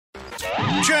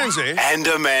Jonesy and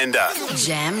Amanda.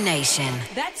 Jam Nation.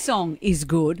 That song is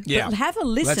good. Yeah. But have a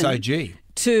listen. That's OG.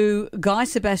 To Guy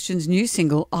Sebastian's new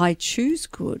single, I Choose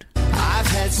Good. I've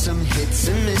had some hits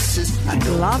and misses. I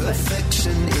know Love it.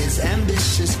 perfection is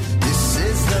ambitious. This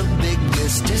is the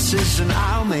biggest decision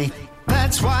I'll make.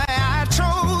 That's why I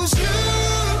chose you.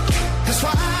 That's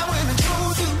why when I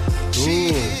chose you,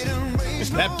 she didn't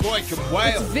raise That boy can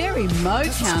wail. It's very Motown.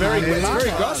 It's I love very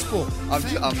it. gospel.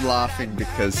 I'm laughing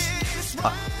because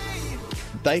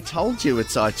they told you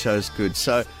it's I Chose Good.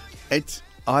 So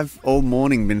I've all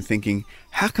morning been thinking,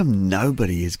 how come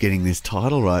nobody is getting this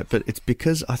title right? But it's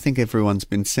because I think everyone's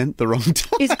been sent the wrong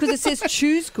title. Is it because it says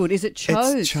choose good? Is it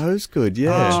chose? It's Chose Good,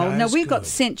 yeah. Oh, no, Chose we've got Good.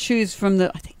 sent choose from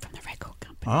the record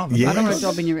company. Oh, Yeah. I don't want a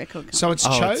job in your record company. So it's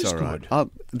Oh, chose it's all right. good.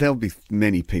 There'll be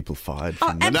many people fired Oh,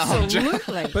 from that. No, I'm joking.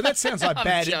 absolutely. But that sounds like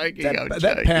bad. joking, I'm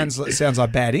that sounds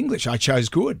like bad English. I chose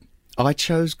good. I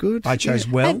chose good. I chose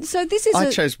well. And so this is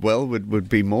I chose well would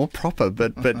be more proper,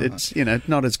 but it's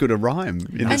not as good a rhyme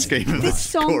in the scheme of this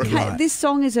song. This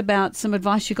song is about some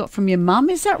advice you got from your mum.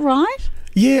 Is that right?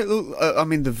 Yeah, look, I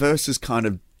mean the verses kind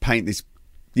of paint this,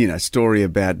 story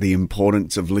about the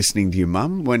importance of listening to your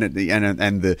mum and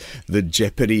the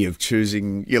jeopardy of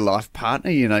choosing your life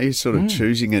partner. You're sort of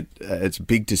choosing it. It's a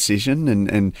big decision.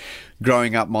 And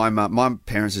growing up, my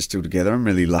parents are still together. I'm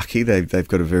really lucky. They've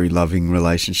got a very loving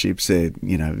relationship. They're,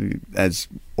 as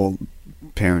all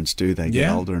parents do, they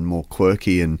get older and more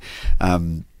quirky. And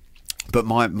but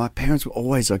my parents were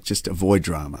always like, just avoid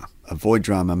drama.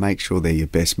 Make sure they're your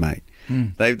best mate.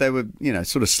 They were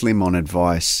sort of slim on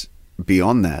advice.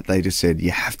 Beyond that, they just said you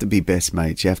have to be best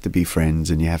mates, you have to be friends,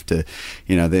 and you have to,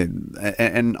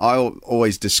 and I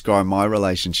always describe my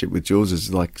relationship with Jules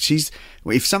as like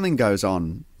if something goes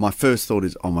on, my first thought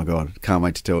is, oh my God, can't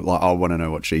wait to tell. Like, I want to know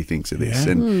what she thinks of this,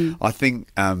 and I think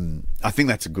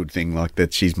that's a good thing. Like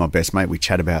that, she's my best mate. We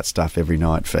chat about stuff every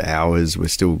night for hours. We're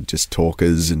still just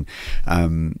talkers, and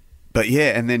but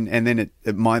yeah, and then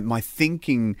my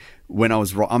thinking when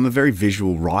I'm a very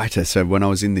visual writer. So when I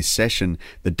was in this session,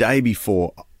 the day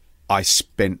before, I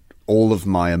spent all of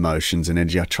my emotions and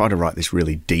energy. I try to write this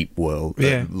really deep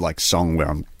like song where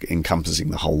I'm encompassing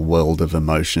the whole world of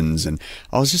emotions, and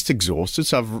I was just exhausted.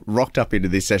 So I've rocked up into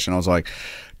this session. I was like,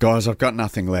 guys, I've got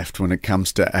nothing left when it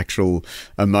comes to actual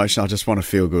emotion. I just want to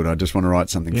feel good. I just want to write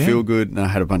something feel good. And I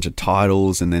had a bunch of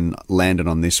titles and then landed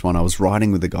on this one. I was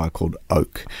writing with a guy called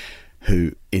Oak,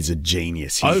 who is a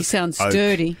genius. He sounds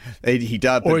sturdy. He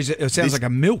does. Or it sounds like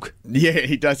a milk. Yeah,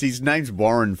 he does. His name's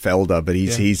Warren Felder, but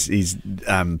his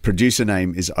producer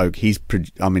name is Oak. He's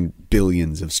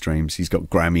billions of streams. He's got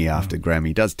Grammy after Grammy.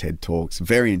 He does TED Talks.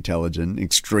 Very intelligent,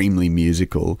 extremely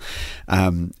musical,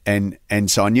 and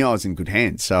so I knew I was in good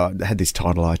hands. So I had this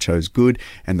title, I Chose Good,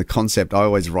 and the concept. I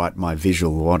always write my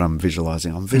visual. What I'm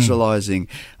visualizing. I'm visualizing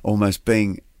almost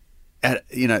being.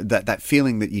 That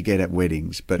feeling that you get at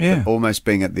weddings, but almost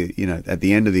being at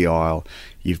the end of the aisle,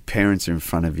 your parents are in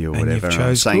front of you or whatever. And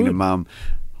I'm saying to Mum,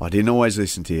 I didn't always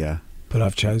listen to you, but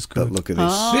I've chose good. But look at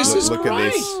this. This is look great.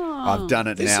 At this. I've done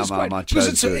it now, Mum. I chose because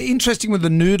it's good. interesting with the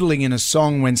noodling in a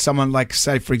song when someone, like,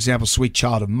 say, for example, Sweet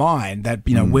Child of Mine, that,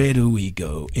 where do we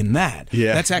go in that?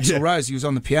 Yeah. That's Axl Rose. He was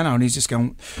on the piano and he's just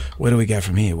going, where do we go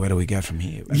from here? Where do we go from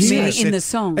here? In the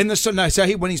song? In the song, no.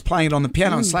 So when he's playing it on the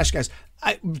piano and Slash goes,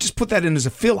 I just put that in as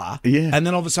a filler. Yeah. And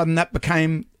then all of a sudden that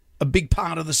became a big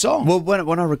part of the song. Well,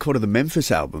 when I recorded the Memphis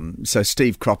album, so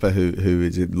Steve Cropper, who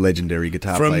is a legendary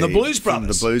guitar player. From the Blues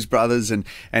Brothers, and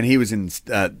he was in...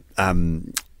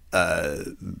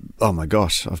 oh my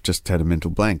gosh, I've just had a mental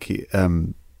blank.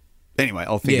 Anyway,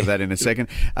 I'll think of that in a second.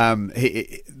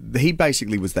 He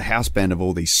basically was the house band of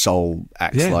all these soul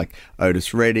acts like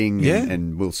Otis Redding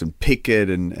and Wilson Pickett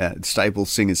and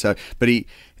Staples singers. So, but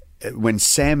when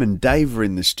Sam and Dave were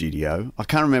in the studio, I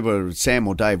can't remember whether it was Sam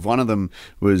or Dave. One of them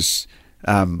was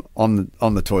on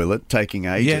the toilet taking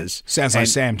ages. Sounds like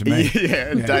Sam to me.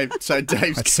 And Dave. So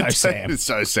Dave's That's so Sam. It's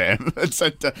so Sam. So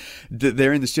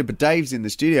they're in the studio, but Dave's in the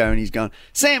studio and he's going,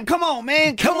 Sam, come on,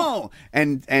 man, come on.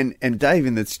 And Dave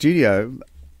in the studio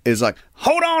is like,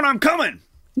 hold on, I'm coming.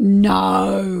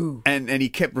 No. And he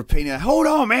kept repeating, hold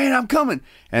on, man, I'm coming.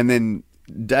 And then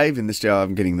Dave in the studio,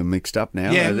 I'm getting them mixed up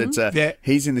now.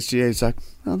 He's in the studio, he's like,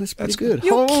 oh, that's pretty good.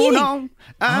 You're Hold kidding. on,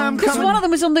 I'm Because coming. one of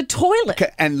them was on the toilet.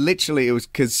 And literally it was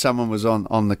because someone was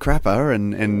on the crapper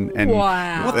and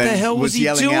Wow. What the hell was he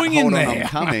yelling doing out, in hold on, there? I'm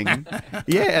coming.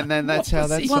 And then that's how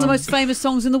that's One of the most famous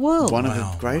songs in the world. one of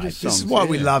the greatest songs. This is why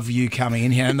we love you coming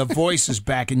in here, and the voice is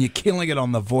back, and you're killing it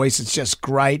on the voice. It's just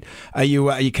great. Are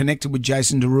you connected with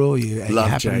Jason Derulo? Are you Love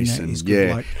happy in that? Jason. He's good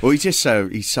Yeah. bloke. Well, he's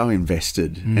so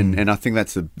invested, and I think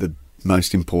that's the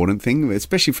most important thing,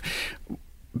 especially.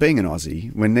 being an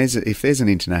Aussie, when if there's an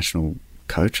international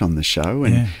coach on the show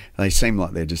and they seem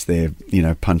like they're just there,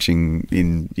 punching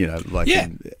in,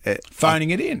 phoning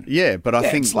it in. Yeah, but I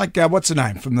think it's like what's her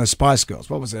name from the Spice Girls?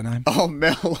 What was her name? Oh,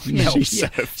 Mel. Mel. She's so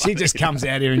She just comes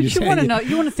out here and you want to know.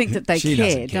 You want to think that they she care,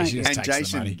 doesn't care. don't She you? just And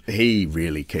takes the money. Jason, he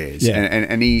really cares. Yeah.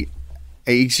 And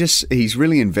he's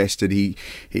really invested. He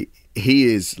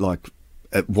is like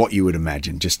what you would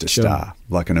imagine, just a star,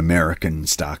 like an American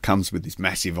star. Comes with this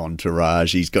massive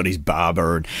entourage. He's got his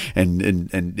barber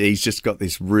and he's just got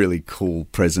this really cool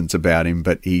presence about him.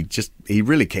 But he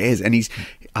really cares, and he's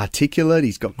articulate.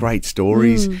 He's got great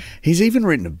stories. He's even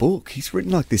written a book. He's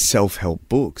written like this self-help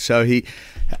book. So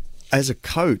as a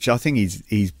coach, I think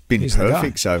he's been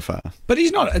perfect so far. But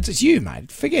he's not. It's you,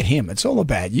 mate. Forget him. It's all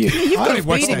about you. You've I got only to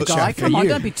watched beat that it, guy. show for Come on, you.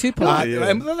 don't be too polite.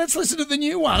 Let's listen to the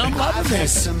new one. I'm loving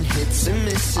this. Some hits and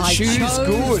misses. I Choose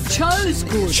good. Chose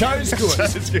good. Chose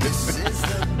good.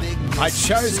 I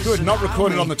chose good. Not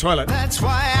recorded on the toilet. That's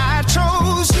why I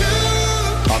chose you.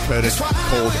 I've heard it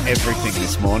called everything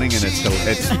this morning, and it's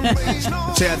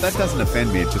see, that doesn't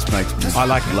offend me. It just makes me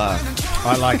laugh.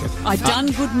 I like it. I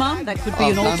done good, Mum. That could be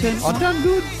an alternative. I've done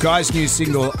good. Guy's new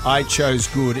single, I Chose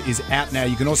Good, is out now.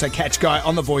 You can also catch Guy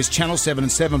on The Voice, Channel 7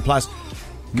 and 7+.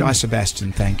 Guy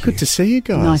Sebastian, thank you. Good to see you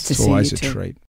guys. Nice to It's see you always a too. treat.